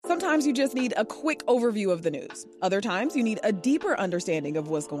Sometimes you just need a quick overview of the news. Other times you need a deeper understanding of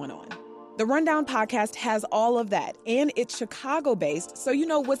what's going on. The Rundown podcast has all of that, and it's Chicago-based, so you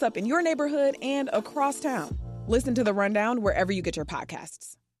know what's up in your neighborhood and across town. Listen to The Rundown wherever you get your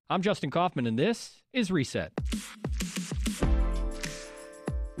podcasts. I'm Justin Kaufman, and this is Reset.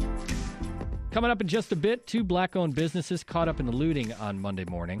 Coming up in just a bit, 2 black-owned businesses caught up in the looting on Monday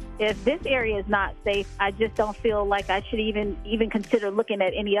morning. If this area is not safe, I just don't feel like I should even consider looking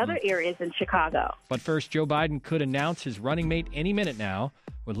at any other areas in Chicago. But first, Joe Biden could announce his running mate any minute now.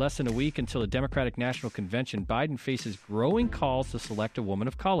 With less than a week until the Democratic National Convention, Biden faces growing calls to select a woman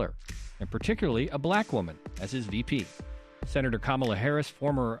of color, and particularly a black woman, as his VP. Senator Kamala Harris,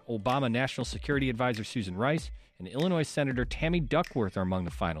 former Obama National Security Advisor Susan Rice, and Illinois Senator Tammy Duckworth are among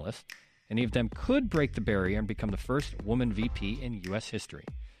the finalists. Any of them could break the barrier and become the first woman VP in U.S. history.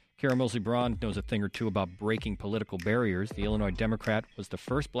 Carol Moseley Braun knows a thing or two about breaking political barriers. The Illinois Democrat was the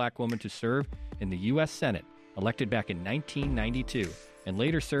first black woman to serve in the U.S. Senate, elected back in 1992, and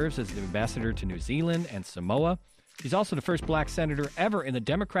later serves as the ambassador to New Zealand and Samoa. She's also the first black senator ever in the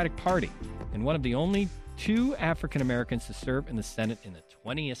Democratic Party, and one of the only 2 African Americans to serve in the Senate in the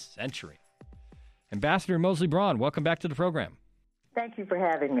 20th century. Ambassador Moseley Braun, welcome back to the program. Thank you for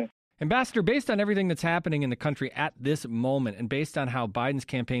having me. Ambassador, based on everything that's happening in the country at this moment and based on how Biden's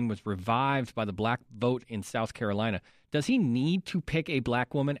campaign was revived by the black vote in South Carolina, does he need to pick a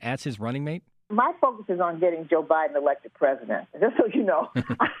black woman as his running mate? My focus is on getting Joe Biden elected president. Just so you know,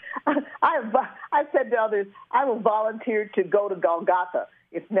 I've said to others, I will volunteer to go to Golgotha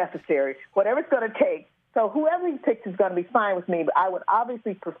if necessary, whatever it's going to take. So whoever he picks is going to be fine with me, but I would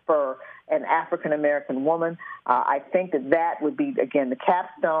obviously prefer an African-American woman. I think that would be, again, the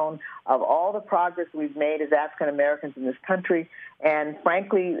capstone of all the progress we've made as African-Americans in this country. And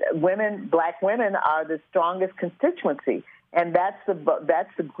frankly, black women are the strongest constituency, and that's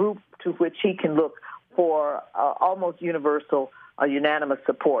the group to which he can look for almost universal, unanimous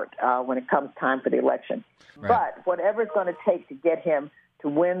support when it comes time for the election. Right. But whatever it's going to take to get him to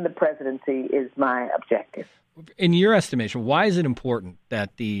win the presidency is my objective. In your estimation, why is it important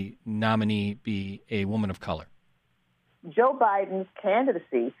that the nominee be a woman of color? Joe Biden's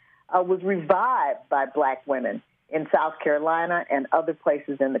candidacy was revived by black women in South Carolina and other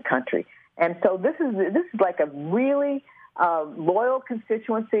places in the country. And so this is like a really loyal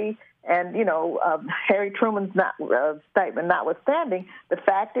constituency. And, Harry Truman's statement notwithstanding, the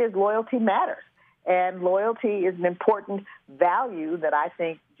fact is loyalty matters. And loyalty is an important value that I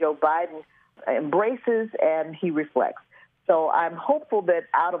think Joe Biden embraces and he reflects. So I'm hopeful that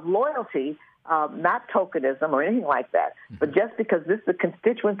out of loyalty, not tokenism or anything like that, but just because this is a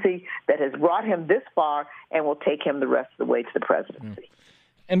constituency that has brought him this far and will take him the rest of the way to the presidency.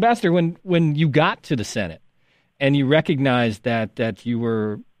 Ambassador, when you got to the Senate and you recognized that you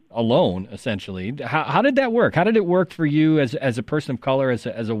were alone, essentially, how did that work? How did it work for you as a person of color, as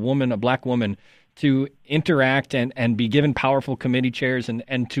a woman, a black woman, to interact and be given powerful committee chairs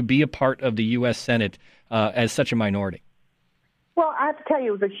and to be a part of the U.S. Senate as such a minority? Well, I have to tell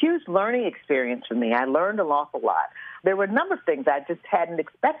you, it was a huge learning experience for me. I learned an awful lot. There were a number of things I just hadn't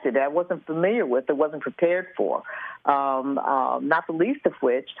expected, that I wasn't familiar with, I wasn't prepared for. Not the least of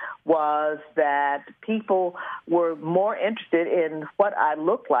which was that people were more interested in what I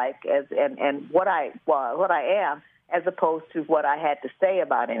look like and what I am, as opposed to what I had to say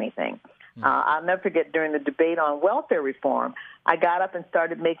about anything. I'll never forget during the debate on welfare reform, I got up and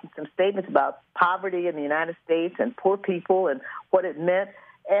started making some statements about poverty in the United States and poor people and what it meant.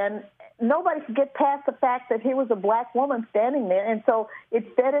 And nobody could get past the fact that here was a black woman standing there. And so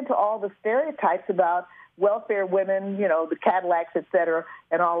it fed into all the stereotypes about welfare women, the Cadillacs, et cetera,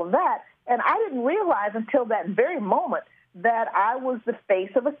 and all of that. And I didn't realize until that very moment that I was the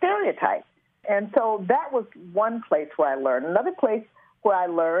face of a stereotype. And so that was one place where I learned. Another place where I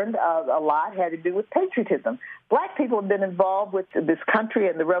learned a lot had to do with patriotism. Black people have been involved with this country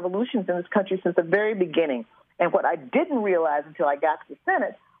and the revolutions in this country since the very beginning. And what I didn't realize until I got to the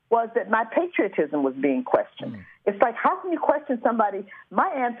Senate was that my patriotism was being questioned. It's like, how can you question somebody? My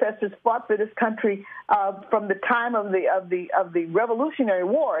ancestors fought for this country from the time of the Revolutionary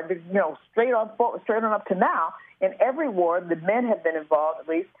War, straight on up to now. In every war, the men have been involved at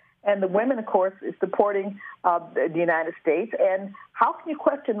least. And the women, of course, is supporting the United States. And how can you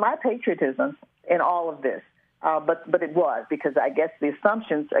question my patriotism in all of this? But it was, because I guess the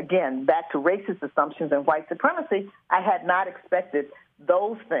assumptions, again, back to racist assumptions and white supremacy, I had not expected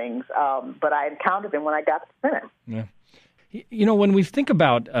those things, but I encountered them when I got to the Senate. Yeah. When we think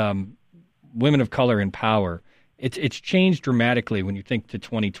about women of color in power, It's changed dramatically when you think to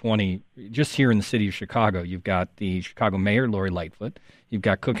 2020. Just here in the city of Chicago, you've got the Chicago Mayor, Lori Lightfoot. You've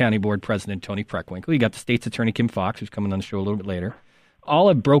got Cook County Board President Tony Preckwinkle. You got the state's attorney, Kim Foxx, who's coming on the show a little bit later. All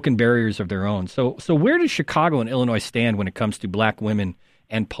have broken barriers of their own. So where does Chicago and Illinois stand when it comes to black women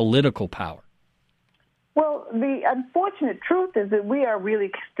and political power? Well, the unfortunate truth is that we are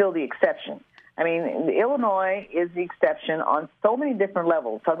really still the exception. I mean, Illinois is the exception on so many different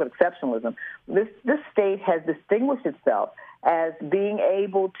levels. Talk about exceptionalism. This state has distinguished itself as being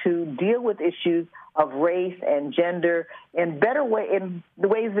able to deal with issues of race and gender in the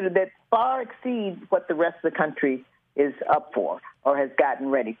ways that far exceed what the rest of the country is up for or has gotten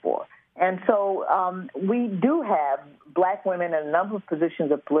ready for. And so we do have black women in a number of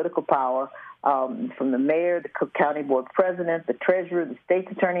positions of political power, from the mayor, the Cook County Board President, the treasurer, the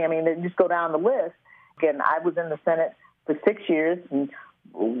state's attorney. I mean, they just go down the list. Again, I was in the Senate for 6 years and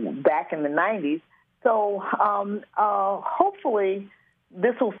back in the 90s. So hopefully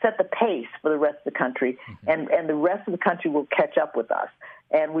this will set the pace for the rest of the country, and the rest of the country will catch up with us.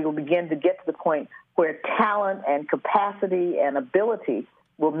 And we will begin to get to the point where talent and capacity and ability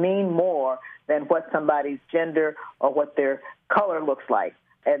will mean more than what somebody's gender or what their color looks like.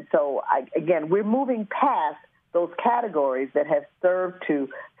 And so, again, we're moving past those categories that have served to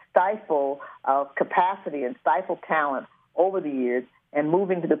stifle capacity and stifle talent over the years, and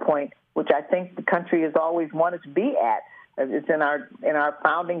moving to the point which I think the country has always wanted to be at. It's in our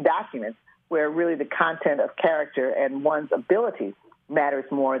founding documents, where really the content of character and one's ability matters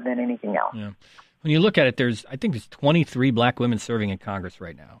more than anything else. Yeah. When you look at it, I think there's 23 black women serving in Congress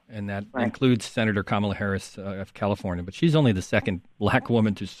right now, and that includes Senator Kamala Harris of California, but she's only the second black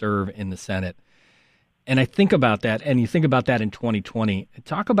woman to serve in the Senate. And I think about that, and you think about that in 2020.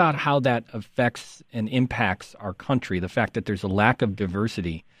 Talk about how that affects and impacts our country, the fact that there's a lack of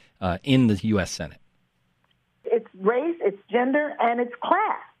diversity in the U.S. Senate. It's race, it's gender, and it's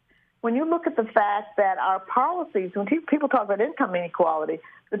class. When you look at the fact that our policies, when people talk about income inequality,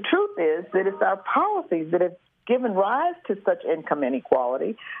 the truth is that it's our policies that have given rise to such income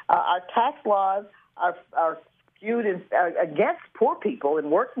inequality. Our tax laws are skewed against poor people and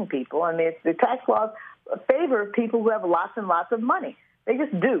working people, and the tax laws favor people who have lots and lots of money. They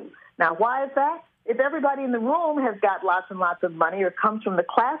just do. Now, why is that? If everybody in the room has got lots and lots of money or comes from the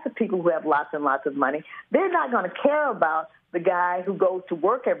class of people who have lots and lots of money, they're not going to care about the guy who goes to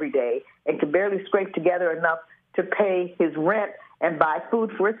work every day and can barely scrape together enough to pay his rent and buy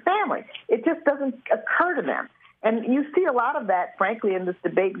food for his family. It just doesn't occur to them. And you see a lot of that, frankly, in this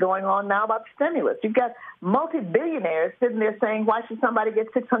debate going on now about stimulus. You've got multi-billionaires sitting there saying, why should somebody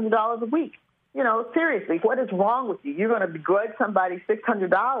get $600 a week? You know, seriously, what is wrong with you? You're going to begrudge somebody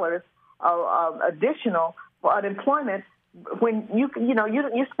 $600 additional for unemployment when you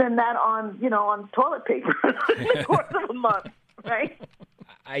spend that on toilet paper in the course of a month, right?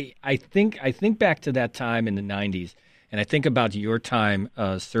 I think back to that time in the 90s, and I think about your time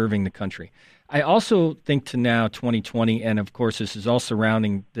serving the country. I also think to now 2020, and of course this is all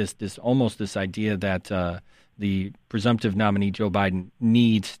surrounding this idea that the presumptive nominee Joe Biden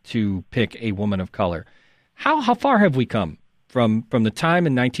needs to pick a woman of color. How far have we come from the time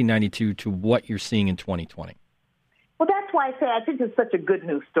in 1992 to what you're seeing in 2020? Well, that's why I say I think it's such a good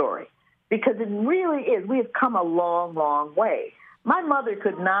news story, because it really is. We have come a long, long way. My mother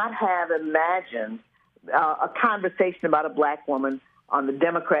could not have imagined a conversation about a black woman on the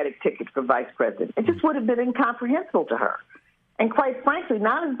Democratic ticket for vice president. It just would have been incomprehensible to her. And quite frankly,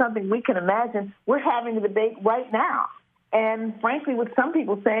 not as something we can imagine. We're having a debate right now. And frankly, with some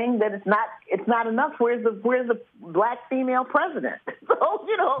people saying that it's not enough. Where's the black female president?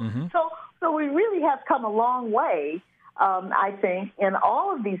 So we really have come a long way. I think in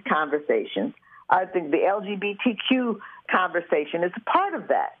all of these conversations. I think the LGBTQ conversation is a part of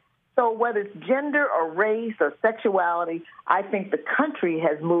that. So whether it's gender or race or sexuality, I think the country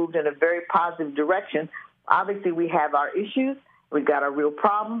has moved in a very positive direction. Obviously, we have our issues. We've got our real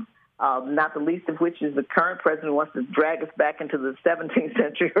problems. Not the least of which is the current president wants to drag us back into the 17th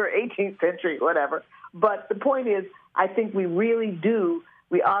century or 18th century, whatever. But the point is, I think we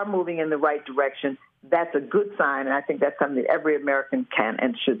are moving in the right direction. That's a good sign, and I think that's something that every American can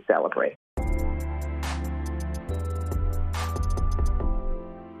and should celebrate.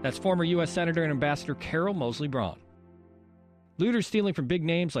 That's former U.S. Senator and Ambassador Carol Moseley Braun. Looters stealing from big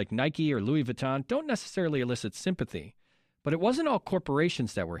names like Nike or Louis Vuitton don't necessarily elicit sympathy. But it wasn't all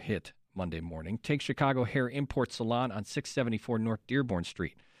corporations that were hit Monday morning. Take Chicago Hair Import Salon on 674 North Dearborn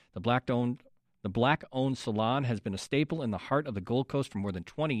Street. The black-owned salon has been a staple in the heart of the Gold Coast for more than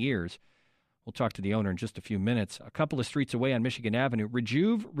 20 years. We'll talk to the owner in just a few minutes. A couple of streets away on Michigan Avenue,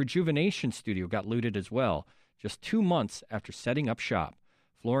 Rejuvenation Studio got looted as well. just 2 months after setting up shop.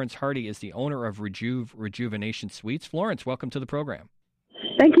 Florence Hardy is the owner of Rejuvenation Suites. Florence, welcome to the program.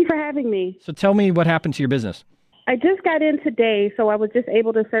 Thank you for having me. So tell me what happened to your business. I just got in today, so I was just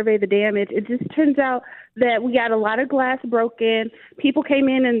able to survey the damage. It just turns out that we got a lot of glass broken. People came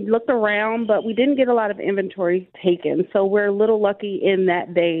in and looked around, but we didn't get a lot of inventory taken. So we're a little lucky in that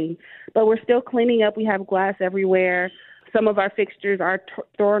vein. But we're still cleaning up. We have glass everywhere. Some of our fixtures are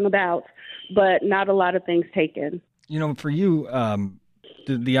thrown about, but not a lot of things taken. You know, for you,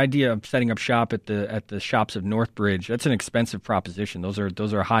 the idea of setting up shop at the shops of Northbridge, that's an expensive proposition. Those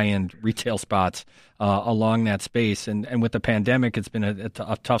are high-end retail spots along that space. And with the pandemic, it's been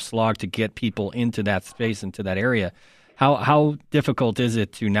a tough slog to get people into that space, into that area. How difficult is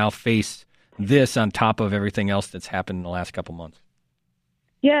it to now face this on top of everything else that's happened in the last couple months?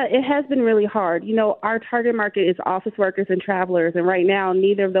 Yeah, it has been really hard. You know, our target market is office workers and travelers, and right now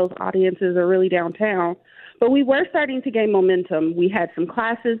neither of those audiences are really downtown. But we were starting to gain momentum. We had some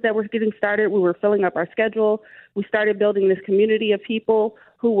classes that were getting started. We were filling up our schedule. We started building this community of people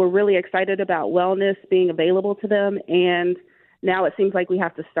who were really excited about wellness being available to them, and now it seems like we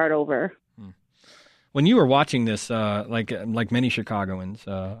have to start over. When you were watching this, like many Chicagoans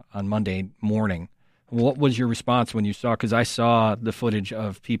on Monday morning, what was your response when you saw? Because I saw the footage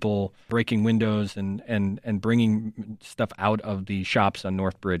of people breaking windows and bringing stuff out of the shops on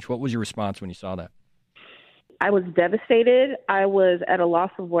Northbridge. What was your response when you saw that? I was devastated. I was at a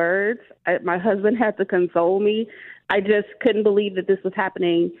loss of words. My husband had to console me. I just couldn't believe that this was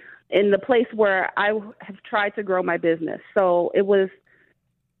happening in the place where I have tried to grow my business. So it was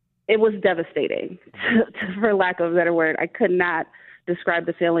devastating, for lack of a better word. I could not describe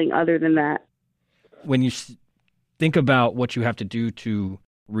the feeling other than that. When you think about what you have to do to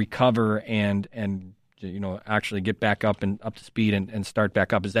recover and actually get back up to speed and start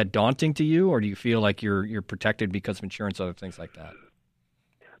back up, is that daunting to you, or do you feel like you're protected because of insurance, other things like that?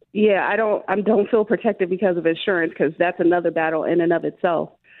 Yeah, I don't feel protected because of insurance, because that's another battle in and of itself.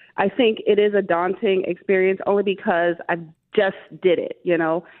 I think it is a daunting experience only because I just did it,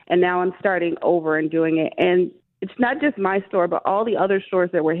 and now I'm starting over and doing it. And it's not just my store, but all the other stores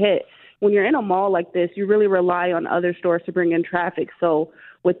that were hit. When you're in a mall like this, you really rely on other stores to bring in traffic. So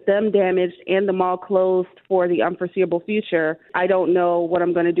with them damaged and the mall closed for the unforeseeable future, I don't know what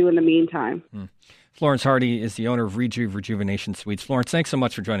I'm going to do in the meantime. Florence Hardy is the owner of Rejuvenation Suites. Florence, thanks so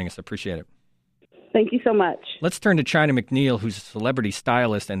much for joining us. I appreciate it. Thank you so much. Let's turn to China McNeil, who's a celebrity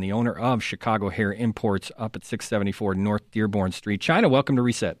stylist and the owner of Chicago Hair Imports up at 674 North Dearborn Street. China, welcome to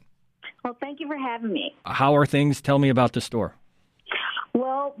Reset. Well, thank you for having me. How are things? Tell me about the store.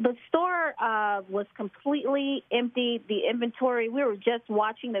 Well, the store was completely empty. The inventory, we were just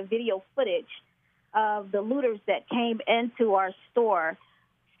watching the video footage of the looters that came into our store.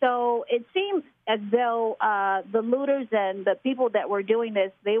 So it seems as though the looters and the people that were doing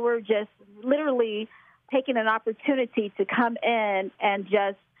this, they were just literally taking an opportunity to come in and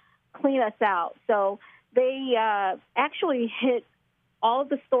just clean us out. So they actually hit all of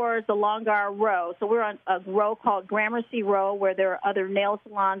the stores along our row. So we're on a row called Gramercy Row, where there are other nail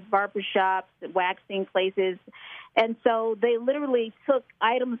salons, barbershops, waxing places. And so they literally took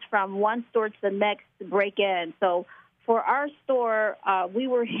items from one store to the next to break in. So for our store, we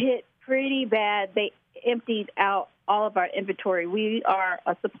were hit pretty bad. They emptied out all of our inventory. We are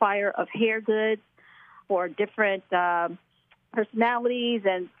a supplier of hair goods for different personalities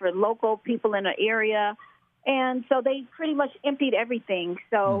and for local people in the area. And so they pretty much emptied everything.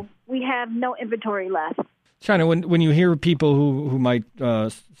 So we have no inventory left. China, when you hear people who might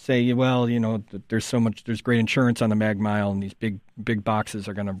say, well, there's great insurance on the Mag Mile and these big boxes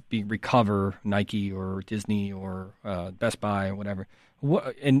are going to recover, Nike or Disney or Best Buy or whatever,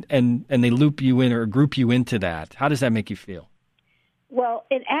 and they loop you in or group you into that, how does that make you feel? Well,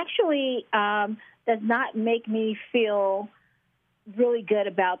 it actually does not make me feel really good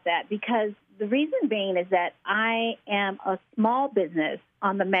about that, because the reason being is that I am a small business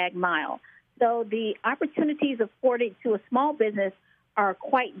on the Mag Mile. So the opportunities afforded to a small business are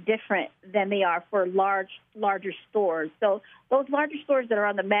quite different than they are for larger stores. So those larger stores that are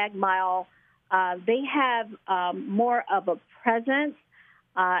on the Mag Mile, they have more of a presence,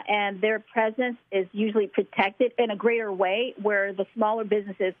 and their presence is usually protected in a greater way, where the smaller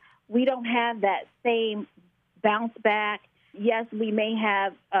businesses, we don't have that same bounce back. Yes, we may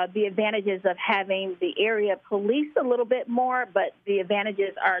have the advantages of having the area policed a little bit more, but the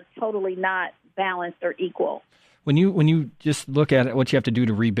advantages are totally not balanced or equal. When you just look at what you have to do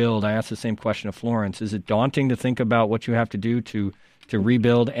to rebuild, I asked the same question of Florence. Is it daunting to think about what you have to do to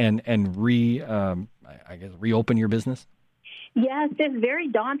rebuild and reopen your business? Yes, it's very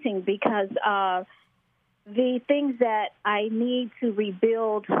daunting because the things that I need to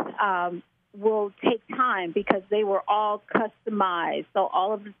rebuild will take time because they were all customized. So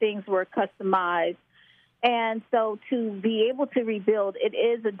all of the things were customized. And so to be able to rebuild, it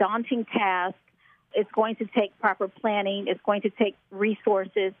is a daunting task. It's going to take proper planning. It's going to take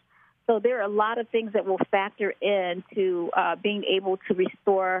resources. So there are a lot of things that will factor into being able to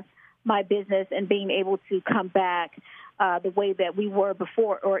restore my business and being able to come back the way that we were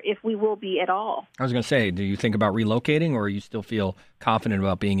before, or if we will be at all. I was going to say, do you think about relocating, or you still feel confident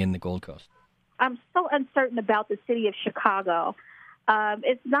about being in the Gold Coast? I'm so uncertain about the city of Chicago.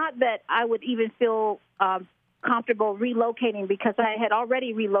 It's not that I would even feel comfortable relocating because I had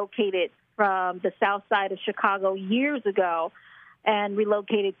already relocated from the south side of Chicago years ago and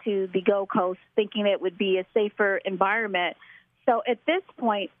relocated to the Gold Coast thinking it would be a safer environment. So at this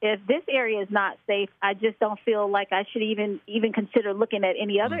point, if this area is not safe, I just don't feel like I should even consider looking at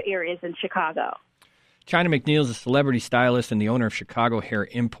any other areas in Chicago. China McNeil is a celebrity stylist and the owner of Chicago Hair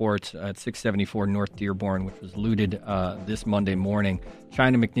Imports at 674 North Dearborn, which was looted this Monday morning.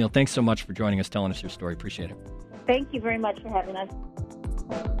 China McNeil, thanks so much for joining us, telling us your story. Appreciate it. Thank you very much for having us.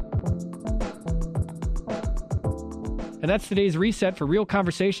 And that's today's Reset, for real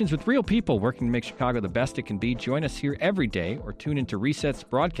conversations with real people working to make Chicago the best it can be. Join us here every day or tune into Reset's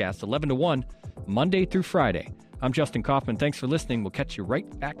broadcast 11 to 1, Monday through Friday. I'm Justin Kaufman. Thanks for listening. We'll catch you right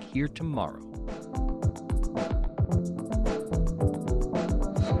back here tomorrow.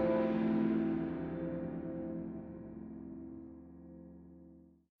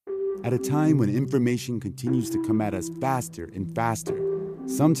 At a time when information continues to come at us faster and faster,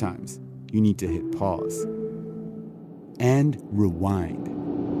 sometimes you need to hit pause and rewind.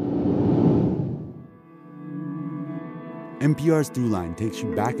 NPR's Throughline takes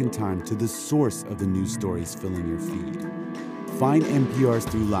you back in time to the source of the news stories filling your feed. Find NPR's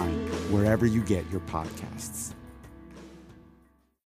Throughline wherever you get your podcasts.